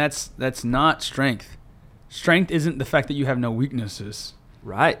 100%. And that's not strength. Strength isn't the fact that you have no weaknesses.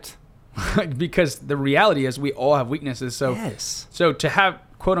 Right. Because the reality is we all have weaknesses. So, yes. So to have,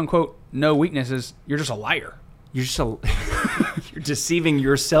 quote unquote, no weaknesses, you're just a liar. You're you're deceiving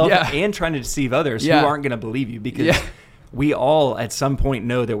yourself and trying to deceive others who aren't going to believe you, because we all at some point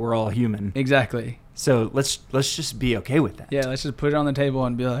know that we're all human. Exactly. So let's just be okay with that. Yeah, let's just put it on the table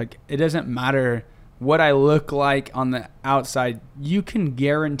and be like, it doesn't matter what I look like on the outside. You can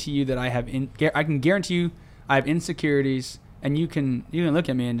guarantee you that I can guarantee you I have insecurities, and you can look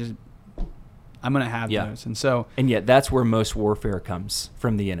at me and just, I'm going to have those. And yet that's where most warfare comes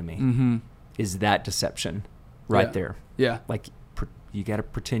from the enemy, is that deception right there. Yeah. Like, you got to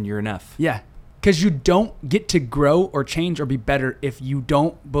pretend you're enough. Yeah. Because you don't get to grow or change or be better if you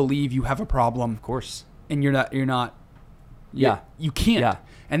don't believe you have a problem. Of course. And you can't. Yeah.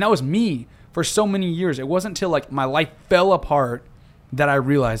 And that was me for so many years. It wasn't until like my life fell apart that I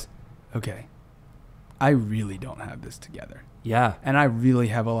realized, okay, I really don't have this together. Yeah. And I really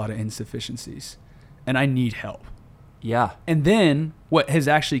have a lot of insufficiencies, and I need help. Yeah. And then what has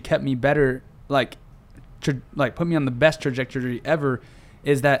actually kept me better, like put me on the best trajectory ever,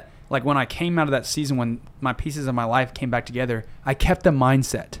 is that like when I came out of that season, when my pieces of my life came back together, I kept the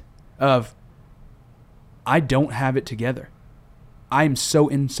mindset of, I don't have it together. I'm so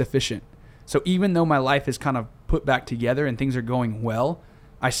insufficient. So even though my life is kind of put back together and things are going well,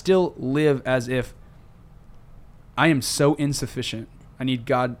 I still live as if I am so insufficient. I need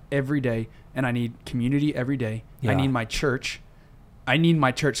God every day, and I need community every day. Yeah. I need my church. I need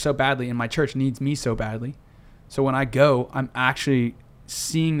my church so badly, and my church needs me so badly. So when I go, I'm actually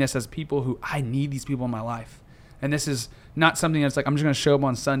seeing this as people who, I need these people in my life. And this is not something that's like, I'm just going to show up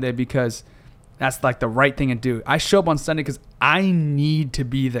on Sunday because that's like the right thing to do. I show up on Sunday because I need to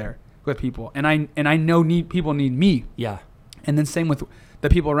be there with people. And I know people need me. Yeah. And then same with the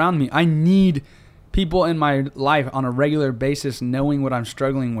people around me. I need people in my life on a regular basis knowing what I'm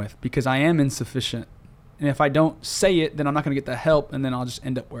struggling with, because I am insufficient. And if I don't say it, then I'm not going to get the help, and then I'll just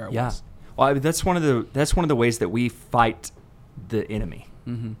end up where I was. Well, I mean, that's one of the ways that we fight the enemy.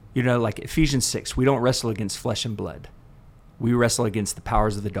 Mm-hmm. You know, like Ephesians 6, we don't wrestle against flesh and blood. We wrestle against the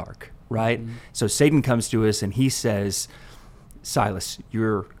powers of the dark, right? Mm-hmm. So Satan comes to us and he says, Silas,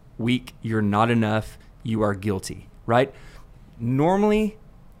 you're weak, you're not enough, you are guilty, right? Normally,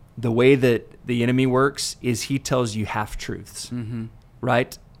 the way that the enemy works is he tells you half-truths,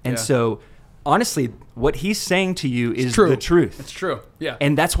 right? And so, honestly, what he's saying to you is the truth. It's true, yeah.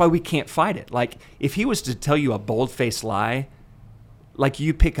 And that's why we can't fight it. Like, if he was to tell you a bold-faced lie, like,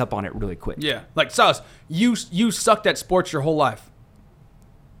 you pick up on it really quick. Yeah, like, Silas, you sucked at sports your whole life.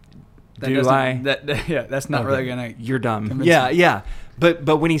 Do I? That's not really going to... You're dumb. Yeah. But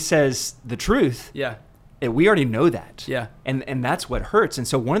when he says the truth... Yeah. We already know that. Yeah. And that's what hurts. And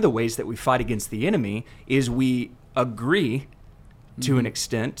so one of the ways that we fight against the enemy is we agree to an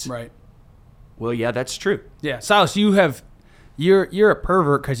extent. Right. Well, yeah, that's true. Yeah. Silas, you're a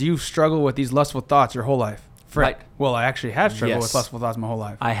pervert because you've struggled with these lustful thoughts your whole life. Right. Well, I actually have struggled with lustful thoughts my whole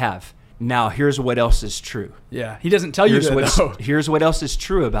life. I have. Now, here's what else is true. Yeah. He doesn't tell you that, here's what else is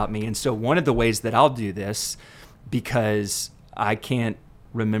true about me. And so one of the ways that I'll do this, because I can't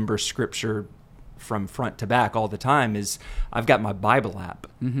remember scripture from front to back all the time, is I've got my Bible app.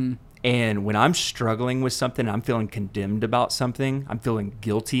 Mm-hmm. And when I'm struggling with something, I'm feeling condemned about something, I'm feeling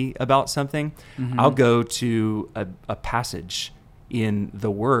guilty about something, I'll go to a passage in the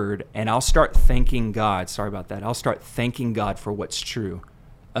Word and I'll start thanking God. Sorry about that. I'll start thanking God for what's true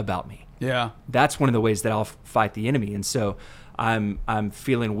about me. Yeah. That's one of the ways that I'll fight the enemy. And so I'm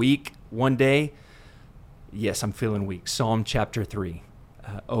feeling weak one day. Yes, I'm feeling weak. Psalm chapter 3.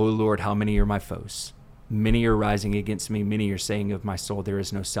 O Lord, how many are my foes? Many are rising against me. Many are saying of my soul, there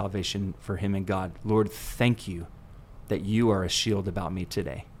is no salvation for him in God. Lord, thank you that you are a shield about me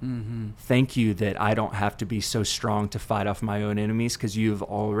today. Mm-hmm. Thank you that I don't have to be so strong to fight off my own enemies, because you've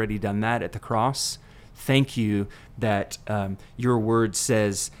already done that at the cross. Thank you that your word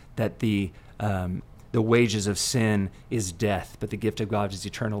says that the the wages of sin is death, but the gift of God is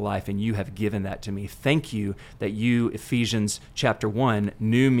eternal life, and you have given that to me. Thank you that you, Ephesians chapter 1,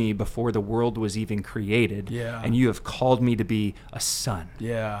 knew me before the world was even created, and you have called me to be a son.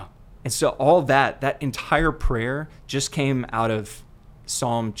 Yeah. And so all that entire prayer just came out of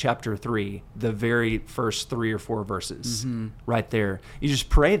Psalm chapter 3, the very first 3 or 4 verses right there. You just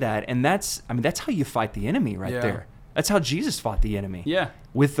pray that, and that's how you fight the enemy right there. That's how Jesus fought the enemy. Yeah.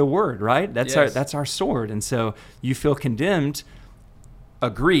 With the word, right? That's our sword. And so you feel condemned,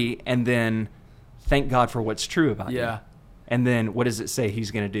 agree, and then thank God for what's true about you. And then what does it say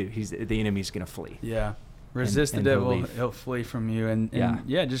he's going to do? The enemy's going to flee. Yeah. Resist the devil, he'll flee from you. And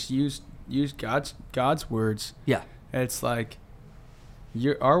just use God's words. Yeah. It's like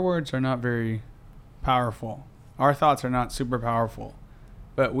our words are not very powerful. Our thoughts are not super powerful.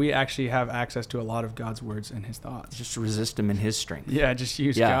 But we actually have access to a lot of God's words and his thoughts. Just resist him in his strength. Yeah, just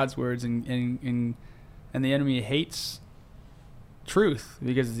use God's words. And the enemy hates truth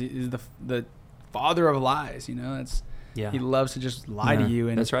because he's the father of lies. You know, he loves to just lie to you.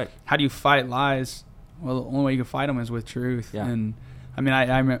 And that's right. How do you fight lies? Well, the only way you can fight them is with truth. Yeah. And I mean,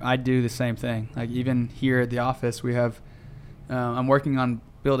 I do the same thing. Like even here at the office, we have, I'm working on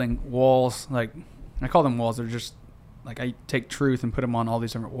building walls. Like I call them walls. They're just, like I take truth and put them on all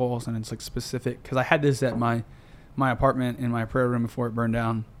these different walls, and it's like specific because I had this at my apartment in my prayer room before it burned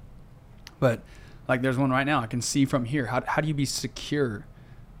down. But like there's one right now I can see from here. How do you be secure?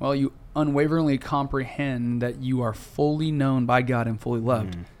 Well, you unwaveringly comprehend that you are fully known by God and fully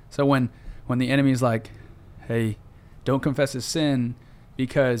loved. So when the enemy is like, hey, don't confess his sin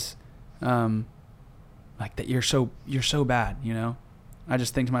because like that you're so bad, you know, I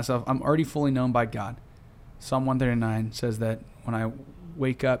just think to myself, I'm already fully known by God. Psalm 139 says that when I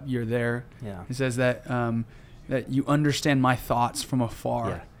wake up, you're there. Yeah. It says that that you understand my thoughts from afar.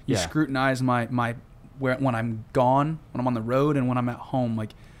 Yeah. You scrutinize my when I'm gone, when I'm on the road, and when I'm at home.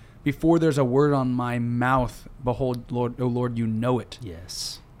 Like before there's a word on my mouth, behold, Lord, oh Lord, you know it.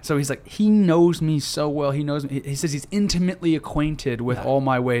 Yes. So he's like, he knows me so well. He knows me. He says he's intimately acquainted with all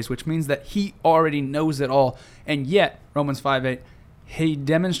my ways, which means that he already knows it all. And yet, Romans 5:8. He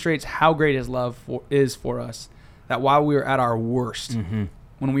demonstrates how great his love is for us, that while we are at our worst,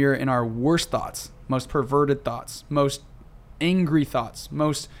 when we are in our worst thoughts, most perverted thoughts, most angry thoughts,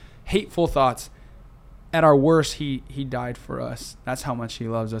 most hateful thoughts, at our worst, he died for us. That's how much he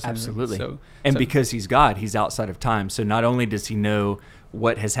loves us. Absolutely. And because he's God, he's outside of time. So not only does he know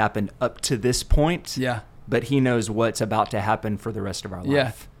what has happened up to this point, but he knows what's about to happen for the rest of our life.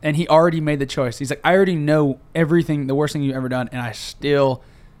 Yeah, and he already made the choice. He's like, I already know everything, the worst thing you've ever done, and I still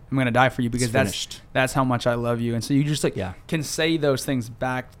am going to die for you because that's how much I love you. And so you just can say those things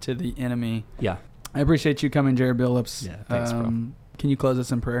back to the enemy. Yeah. I appreciate you coming, Jared Billups. Yeah, thanks, bro. Can you close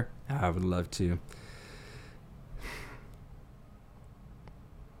us in prayer? I would love to.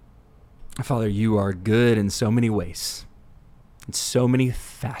 Father, you are good in so many ways. In so many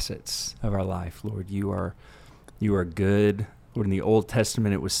facets of our life, Lord, you are good. Lord, in the Old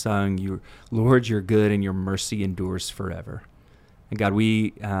Testament it was sung, Lord, you're good and your mercy endures forever. And God,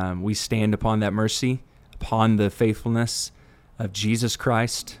 we stand upon that mercy, upon the faithfulness of Jesus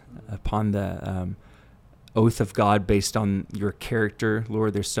Christ, upon the oath of God based on your character.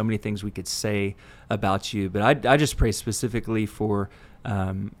 Lord, there's so many things we could say about you, but I just pray specifically for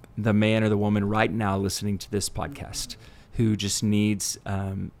the man or the woman right now listening to this podcast who just needs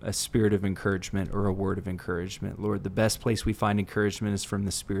a spirit of encouragement or a word of encouragement. Lord, the best place we find encouragement is from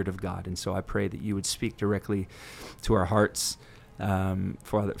the Spirit of God. And so I pray that you would speak directly to our hearts,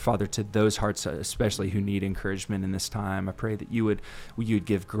 Father, to those hearts especially who need encouragement in this time. I pray that you would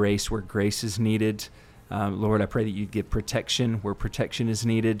give grace where grace is needed. Lord, I pray that you'd give protection where protection is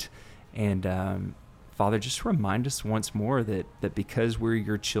needed. And Father, just remind us once more that because we're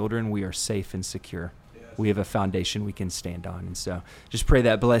your children, we are safe and secure. We have a foundation we can stand on. And so just pray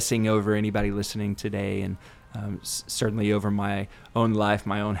that blessing over anybody listening today, and certainly over my own life,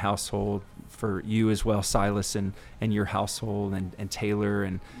 my own household, for you as well, Silas, and your household, and Taylor,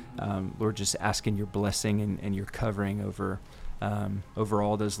 and Lord, just asking your blessing and your covering over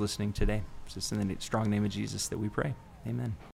all those listening today. It's just in the strong name of Jesus that we pray. Amen.